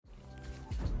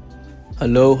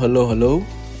Hello.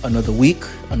 Another week,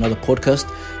 another podcast.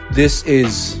 This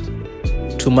is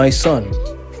To My Son.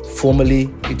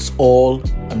 Formerly, it's all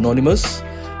anonymous.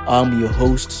 I'm your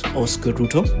host, Oscar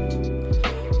Ruto.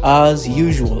 As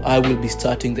usual, I will be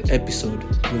starting the episode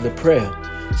with a prayer.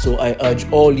 So I urge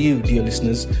all you, dear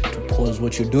listeners, to pause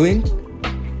what you're doing,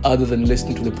 other than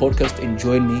listening to the podcast, and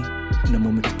join me in a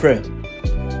moment of prayer.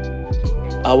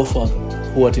 Our Father,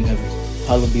 who art in heaven,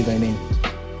 hallowed be thy name.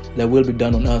 Thy will be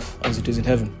done on earth as it is in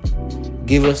heaven.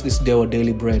 Give us this day our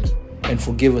daily bread, and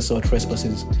forgive us our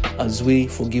trespasses, as we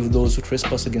forgive those who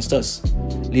trespass against us.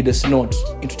 Lead us not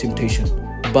into temptation,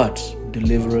 but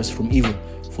deliver us from evil.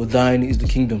 For thine is the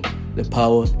kingdom, the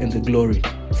power, and the glory,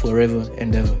 forever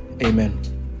and ever. Amen.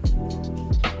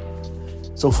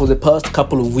 So for the past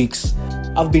couple of weeks,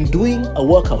 I've been doing a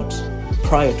workout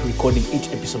prior to recording each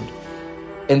episode.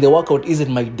 And the workout isn't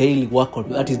my daily workout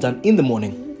that is done in the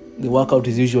morning. The workout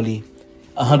is usually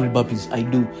 100 burpees I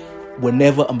do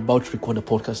whenever I'm about to record a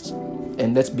podcast.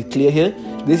 And let's be clear here,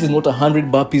 this is not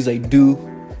 100 burpees I do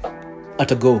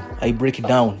at a go. I break it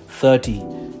down, 30,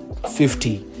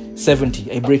 50,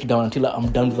 70. I break it down until I'm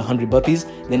done with 100 burpees.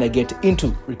 Then I get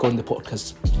into recording the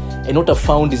podcast. And what I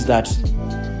found is that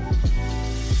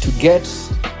to get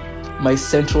my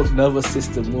central nervous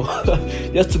system,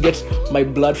 just to get my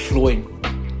blood flowing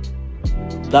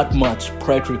that much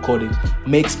prior to recording,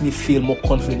 makes me feel more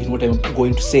confident in what I'm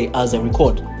going to say as I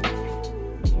record.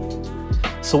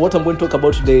 So what I'm going to talk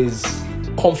about today is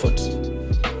comfort.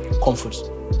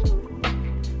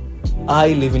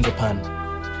 I live in Japan,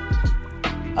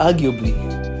 arguably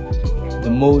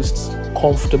the most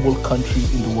comfortable country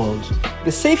in the world,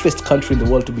 the safest country in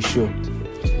the world to be sure.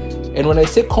 And when I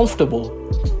say comfortable,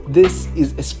 this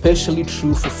is especially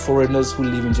true for foreigners who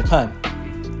live in Japan.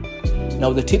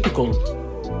 Now, the typical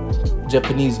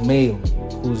Japanese male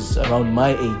who's around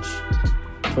my age,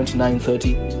 29,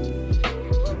 30,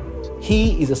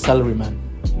 he is a salaryman.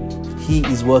 He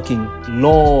is working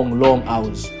long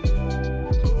hours.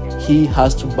 He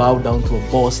has to bow down to a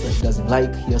boss that he doesn't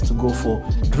like. He has to go for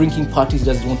drinking parties he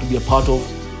doesn't want to be a part of,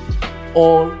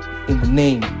 all in the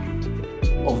name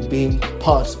of being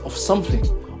part of something,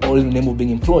 all in the name of being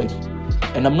employed.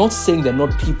 And I'm not saying they're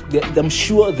not people. I'm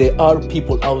sure there are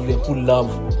people out there who love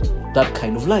that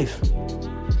kind of life.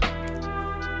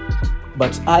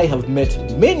 But I have met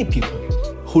many people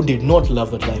who did not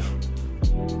love that life,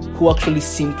 who actually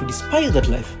seemed to despise that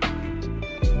life.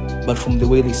 But from the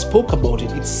way they spoke about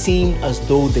it, it seemed as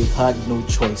though they had no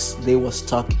choice. They were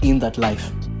stuck in that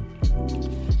life.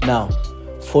 Now,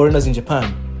 foreigners in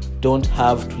Japan don't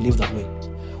have to live that way.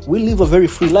 We live a very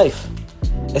free life,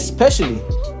 especially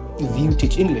if you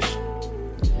teach English.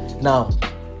 Now,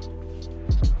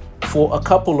 for a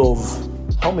couple of,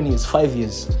 5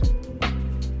 years,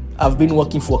 I've been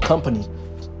working for a company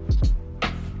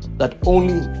that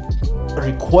only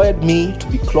required me to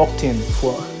be clocked in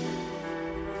for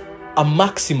a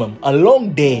maximum. A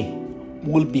long day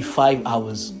will be 5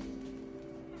 hours.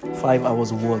 5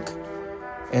 hours of work.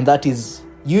 And that is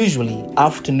usually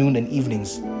afternoon and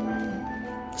evenings.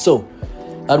 So,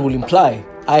 that will imply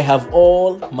I have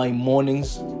all my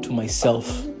mornings to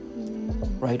myself.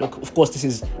 Right? Of course, this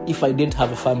is if I didn't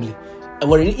have a family.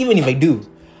 Or even if I do,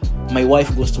 my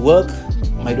wife goes to work,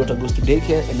 my daughter goes to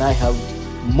daycare, and I have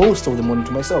most of the morning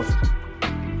to myself.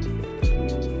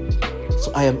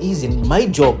 So I am easy, and my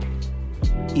job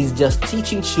is just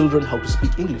teaching children how to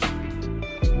speak English.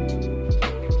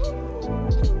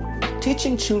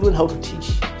 Teaching children how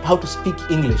to speak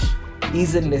English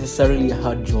isn't necessarily a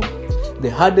hard job. The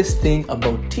hardest thing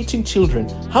about teaching children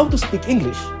how to speak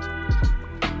English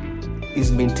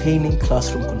is maintaining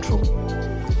classroom control.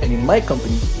 And in my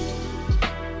company,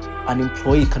 an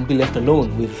employee can be left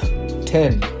alone with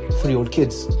 10 3-year-old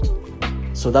kids.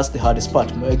 So that's the hardest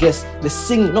part. I know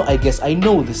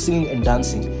the singing and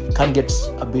dancing can get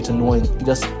a bit annoying.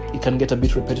 It can get a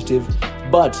bit repetitive.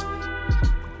 But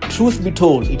truth be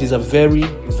told, it is a very,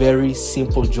 very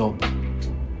simple job.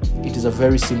 It is a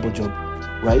very simple job,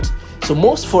 right? So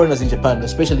most foreigners in Japan,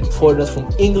 especially foreigners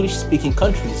from English-speaking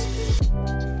countries,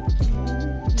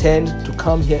 tend to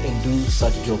come here and do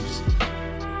such jobs.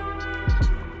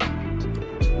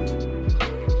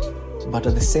 But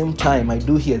at the same time, I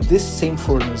do hear these same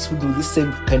foreigners who do this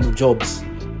same kind of jobs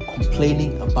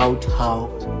complaining about how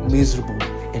miserable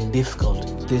and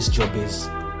difficult this job is.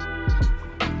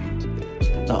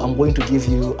 Now, I'm going to give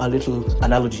you a little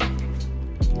analogy.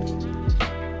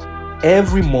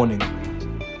 Every morning,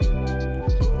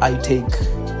 I take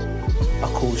a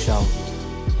cold shower.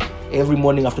 Every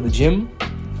morning after the gym,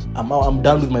 I'm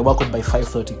done with my workout by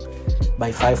 5:30.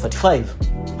 By 5:35,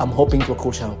 I'm hopping to a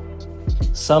cold shower.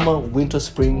 Summer, winter,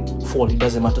 spring, fall, it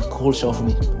doesn't matter. Cold shower for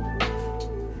me.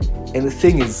 And the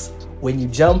thing is, when you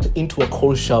jump into a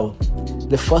cold shower,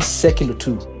 the first second or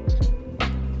two,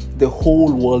 the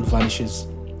whole world vanishes.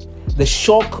 The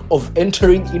shock of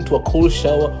entering into a cold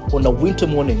shower on a winter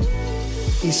morning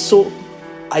is so,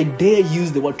 I dare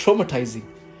use the word traumatizing,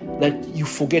 that you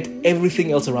forget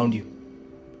everything else around you.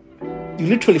 You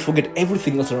literally forget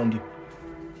everything else around you.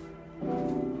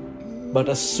 But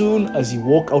as soon as you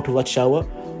walk out of that shower,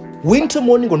 winter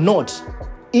morning or not,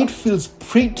 it feels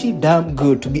pretty damn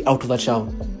good to be out of that shower.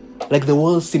 Like the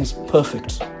world seems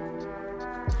perfect.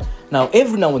 Now,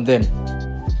 every now and then,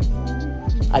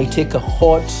 I take a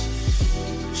hot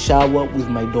shower with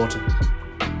my daughter.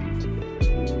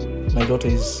 My daughter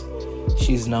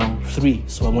she's now 3.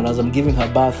 So as I'm giving her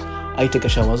bath, I take a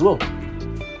shower as well.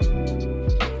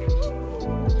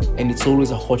 And it's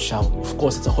always a hot shower. Of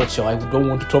course, it's a hot shower. I don't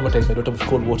want to traumatize my daughter with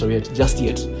cold water just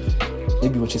yet.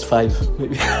 Maybe when she's 5.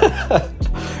 Maybe.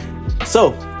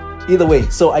 So, either way,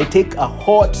 so I take a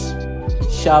hot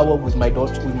shower with my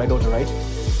daughter, right?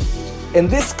 And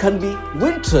this can be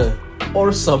winter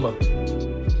or summer.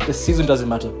 The season doesn't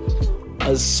matter.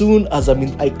 As soon as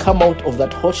I come out of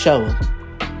that hot shower,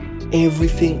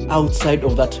 everything outside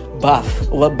of that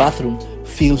bathroom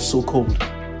feels so cold.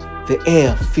 The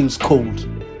air feels cold.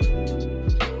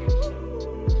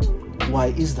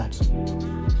 Why is that?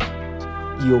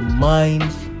 Your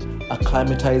mind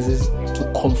acclimatizes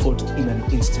to comfort in an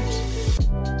instant.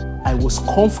 I was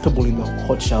comfortable in the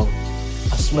hot shower.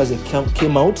 As soon as I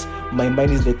came out, my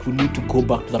mind is like, we need to go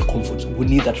back to that comfort. We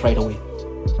need that right away.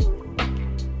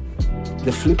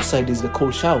 The flip side is the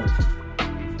cold shower.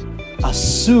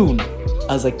 As soon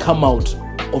as I come out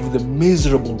of the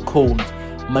miserable cold,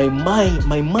 my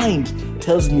mind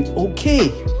tells me,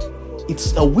 okay,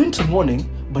 it's a winter morning,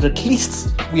 but at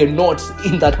least we are not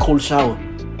in that cold shower.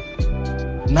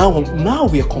 Now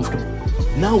we are comfortable.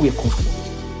 Now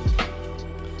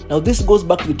this goes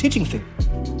back to the teaching thing.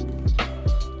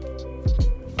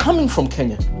 Coming from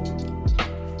Kenya,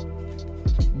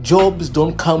 jobs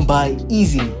don't come by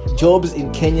easily. Jobs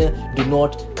in Kenya do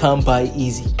not come by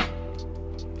easy.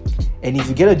 And if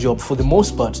you get a job, for the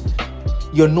most part,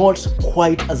 you're not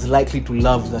quite as likely to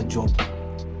love that job.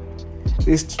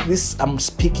 This I'm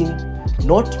speaking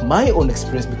not my own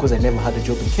experience because I never had a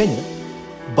job in Kenya,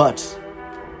 but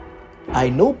I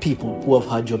know people who have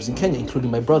had jobs in Kenya,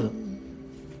 including my brother.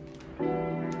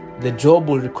 The job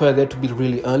will require there to be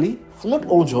really early. Not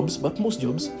all jobs, but most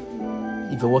jobs.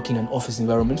 If you're working in an office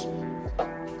environment,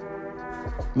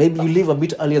 maybe you leave a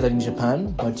bit earlier than in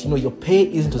Japan, but your pay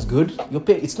isn't as good. Your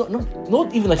pay, it's not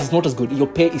even that it's not as good. Your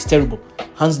pay is terrible.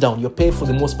 Hands down, your pay for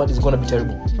the most part is going to be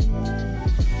terrible.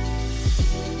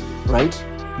 Right?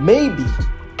 Maybe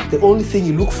the only thing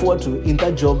you look forward to in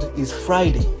that job is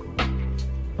Friday,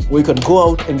 where you can go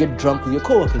out and get drunk with your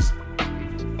coworkers.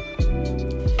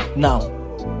 Now,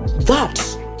 that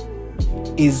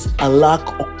is a lack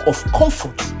of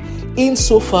comfort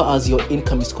insofar as your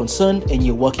income is concerned and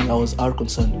your working hours are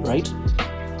concerned, right?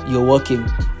 You're working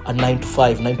a 9 to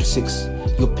 5, 9 to 6.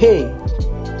 Your pay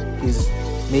is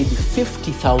maybe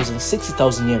 50,000,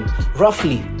 60,000 yen,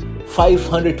 roughly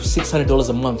 $500 to $600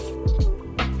 a month,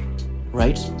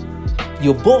 right?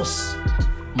 Your boss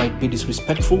might be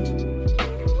disrespectful.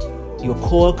 Your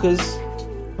coworkers,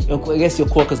 I guess your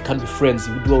coworkers can't be friends.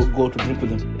 You do go to drink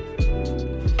with them.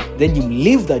 Then you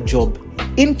leave that job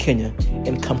in Kenya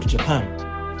and come to Japan.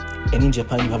 And in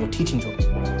Japan, you have a teaching job.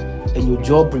 And your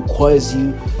job requires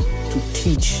you to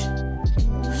teach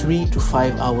 3 to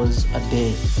 5 hours a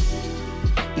day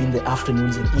in the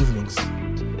afternoons and evenings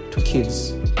to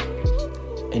kids.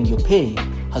 And your pay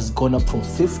has gone up from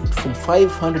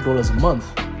 $500 a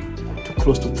month to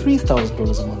close to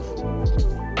 $3,000 a month.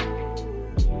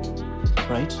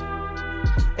 Right?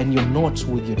 And you're not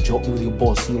with your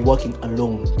boss. You're working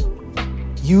alone.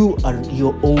 You are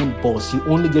your own boss. You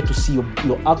only get to see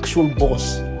your actual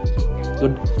boss,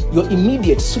 your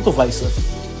immediate supervisor,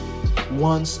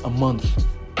 once a month.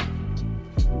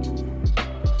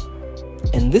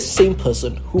 And this same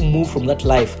person who moved from that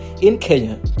life in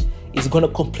Kenya is going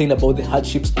to complain about the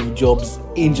hardships of jobs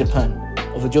in Japan,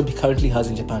 of the job he currently has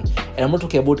in Japan. And I'm not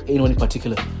talking about anyone in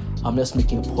particular. I'm just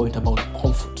making a point about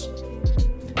comfort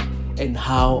and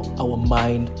how our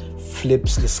mind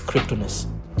flips the script on us.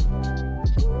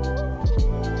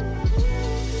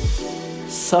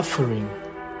 Suffering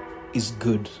is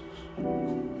good.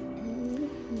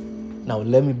 Now,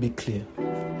 let me be clear.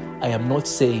 I am not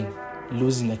saying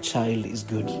losing a child is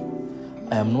good.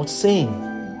 I am not saying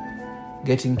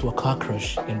getting into a car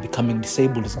crash and becoming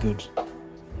disabled is good.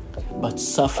 But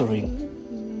suffering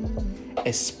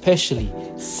especially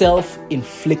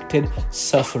self-inflicted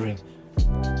suffering.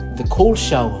 The cold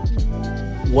shower,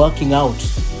 working out,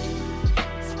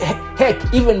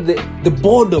 heck, even the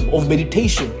boredom of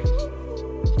meditation,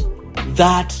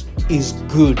 that is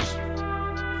good,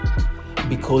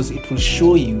 because it will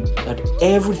show you that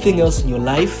everything else in your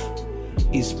life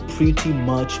is pretty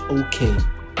much okay.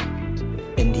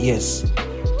 And yes,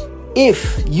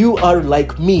 if you are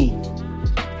like me,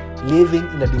 living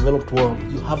in a developed world,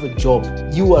 you have a job,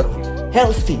 you are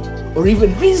healthy or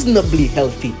even reasonably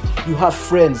healthy, you have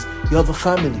friends, you have a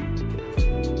family,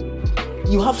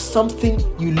 you have something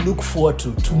you look forward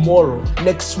to tomorrow,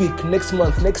 next week, next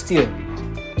month, next year,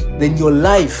 then your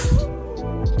life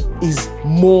is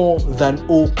more than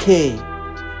okay.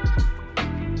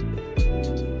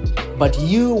 But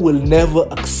you will never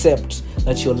accept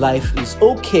that your life is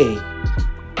okay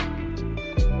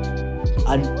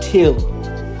until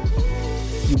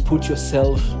you put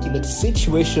yourself in a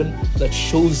situation that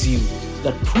shows you,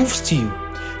 that proves to you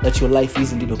that your life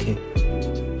is indeed okay.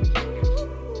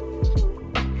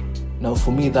 Now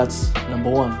for me, that's number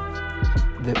one,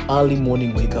 the early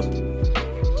morning wake up.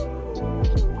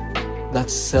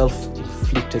 That's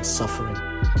self-inflicted suffering.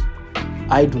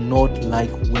 I do not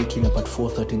like waking up at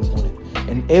 4:30 in the morning.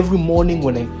 And every morning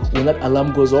when that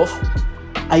alarm goes off,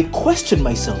 I question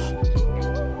myself.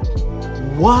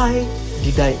 Why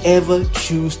did I ever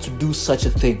choose to do such a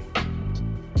thing?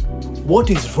 What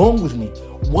is wrong with me?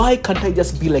 Why can't I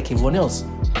just be like everyone else?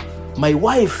 My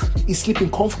wife is sleeping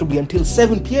comfortably until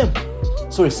 7 a.m.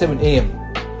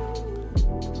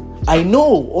 I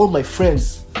know all my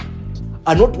friends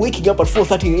are not waking up at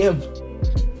 4:30 a.m.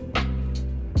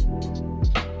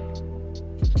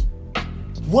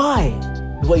 Why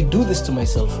do I do this to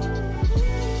myself?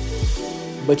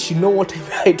 But you know what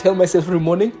I tell myself every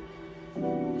morning?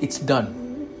 It's done.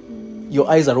 Your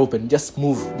eyes are open. Just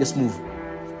move.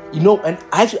 You know, and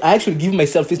I actually give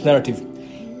myself this narrative.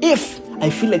 If I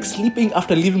feel like sleeping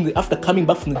after coming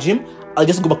back from the gym, I'll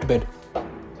just go back to bed.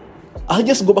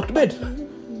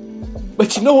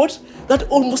 But you know what? That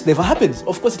almost never happens.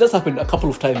 Of course, it does happen a couple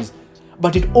of times,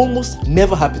 but it almost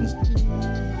never happens.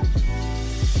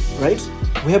 Right?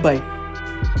 Whereby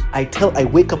I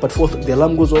wake up at 4, the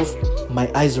alarm goes off, my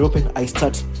eyes are open, I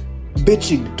start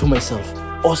bitching to myself.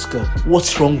 Oscar,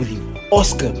 what's wrong with you?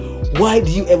 Oscar, why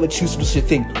do you ever choose to do such a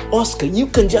thing? Oscar, you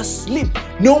can just sleep.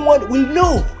 No one will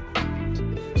know.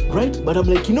 Right? But I'm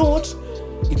like, you know what?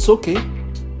 It's okay.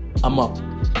 I'm up.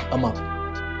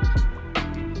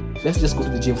 Let's just go to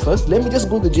the gym first. Let me just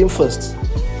go to the gym first.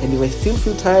 And if I still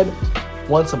feel tired,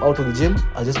 once I'm out of the gym,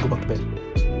 I'll just go back to bed.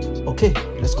 Okay,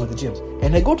 let's go to the gym.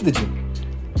 And I go to the gym.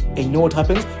 And you know what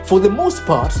happens? For the most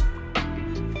part,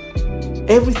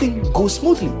 everything goes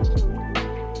smoothly.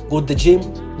 Go to the gym,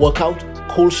 work out,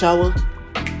 cold shower,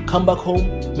 come back home,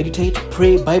 meditate,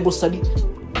 pray, Bible study,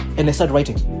 and I start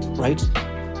writing, right?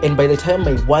 And by the time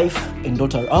my wife and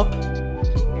daughter are up,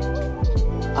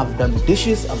 I've done the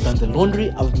dishes, I've done the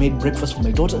laundry, I've made breakfast for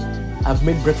my daughter, I've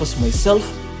made breakfast for myself,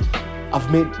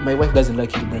 my wife doesn't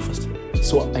like eating breakfast,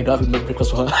 so I don't have to make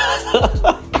breakfast for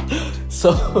her.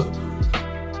 So,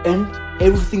 and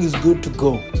everything is good to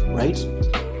go, right?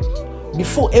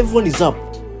 Before everyone is up,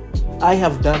 I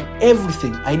have done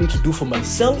everything I need to do for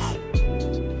myself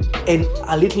and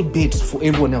a little bit for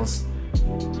everyone else.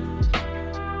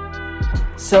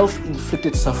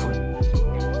 Self-inflicted suffering.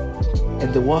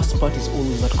 And the worst part is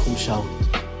always that cold shower.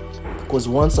 Because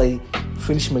once I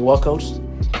finish my workout,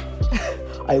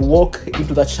 I walk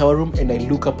into that shower room and I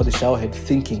look up at the shower head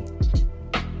thinking,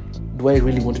 do I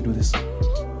really want to do this?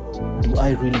 Do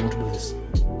I really want to do this?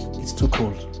 It's too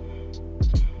cold.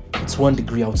 It's 1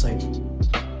 degree outside.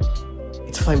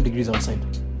 It's 5 degrees outside.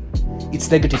 It's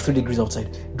 -3 degrees outside.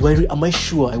 Am I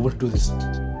sure I want to do this?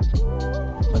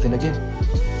 But then again,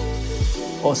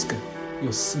 Oscar,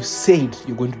 you said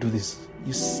you're going to do this.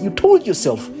 You told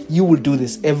yourself you will do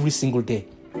this every single day.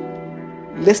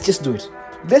 Let's just do it.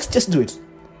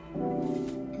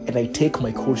 And I take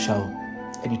my cold shower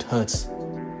and it hurts.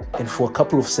 And for a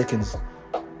couple of seconds,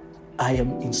 I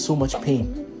am in so much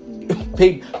pain.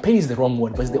 Pain is the wrong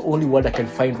word, but it's the only word I can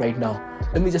find right now.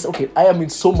 I am in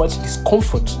so much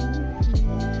discomfort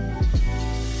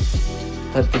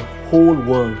that the whole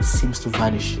world seems to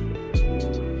vanish.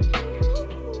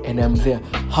 And I'm there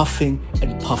huffing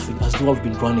and puffing as though I've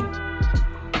been running.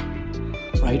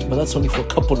 Right? But that's only for a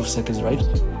couple of seconds, right?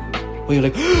 Where you're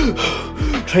like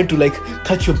trying to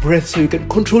catch your breath so you can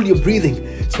control your breathing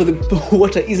so the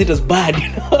water isn't as bad, you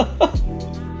know?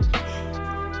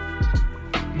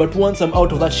 But once I'm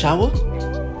out of that shower,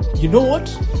 you know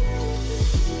what?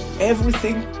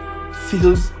 Everything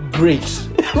feels great.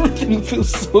 Everything feels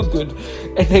so good.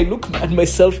 And I look at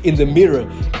myself in the mirror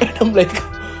and I'm like,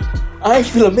 I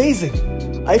feel amazing.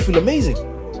 I feel amazing.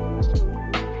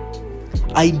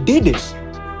 I did it.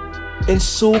 And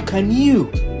so can you.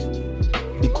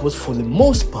 Because for the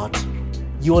most part,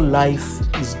 your life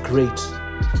is great.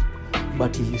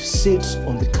 But if you sit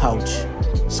on the couch,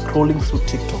 scrolling through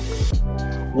TikTok,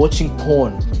 watching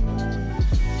porn,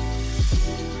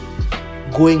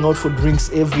 going out for drinks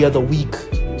every other week,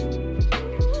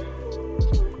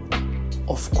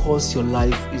 of course your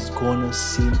life is gonna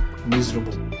seem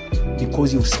miserable.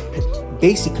 Because you've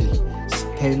basically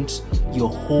spent your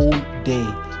whole day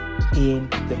in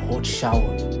the hot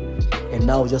shower. And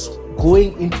now just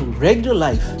going into regular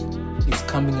life is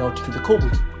coming out into the cold.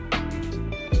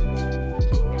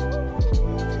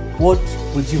 What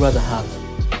would you rather have?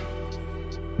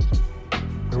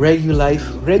 Regular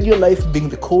life being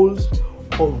the cold,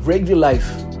 or regular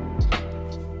life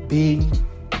being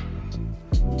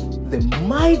the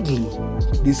mildly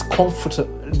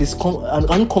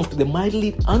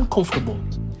uncomfortable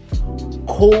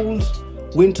cold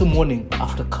winter morning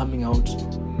after coming out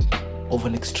of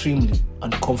an extremely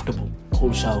uncomfortable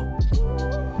cold shower?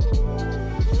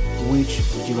 Which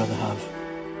would you rather have?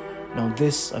 Now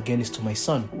this again is to my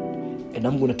son, and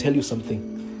I'm going to tell you something.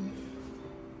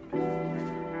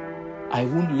 I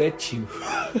won't let you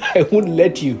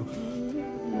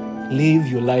live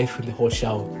your life in the hot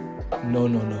shower. No.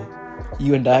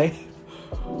 You and I,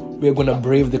 we're going to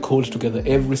brave the cold together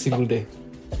every single day.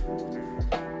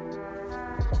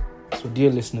 So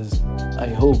dear listeners, I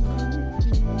hope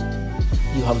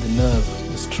you have the nerve,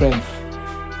 the strength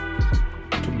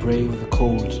to brave the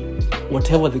cold,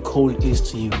 whatever the cold is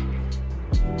to you.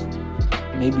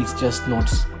 Maybe it's just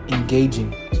not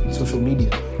engaging in social media.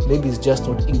 Maybe it's just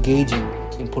not engaging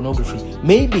in pornography.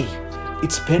 Maybe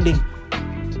it's spending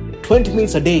 20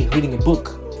 minutes a day reading a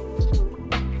book.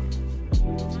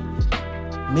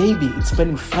 Maybe it's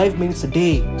spending 5 minutes a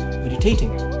day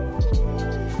meditating.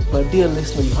 But dear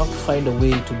listener, you have to find a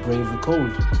way to brave the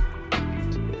cold.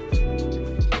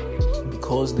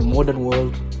 Because the modern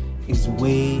world is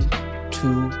way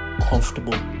too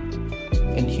comfortable.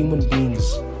 And human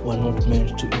beings were not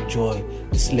meant to enjoy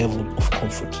this level of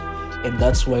comfort. And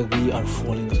that's why we are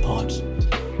falling apart.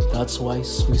 That's why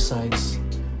suicides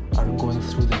are going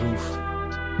through the roof.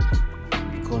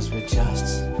 Because we're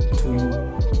just too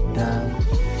damn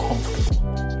comfortable.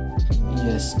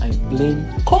 Yes, I blame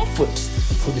comfort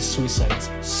for the suicides.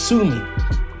 Sue me.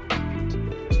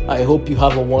 I hope you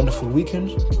have a wonderful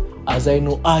weekend, as I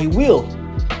know I will.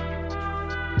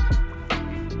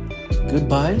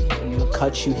 Goodbye, and we'll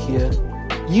catch you here.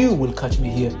 You will catch me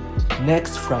here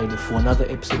next Friday for another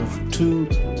episode of To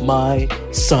My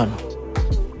Son.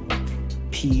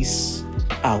 Peace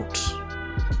out.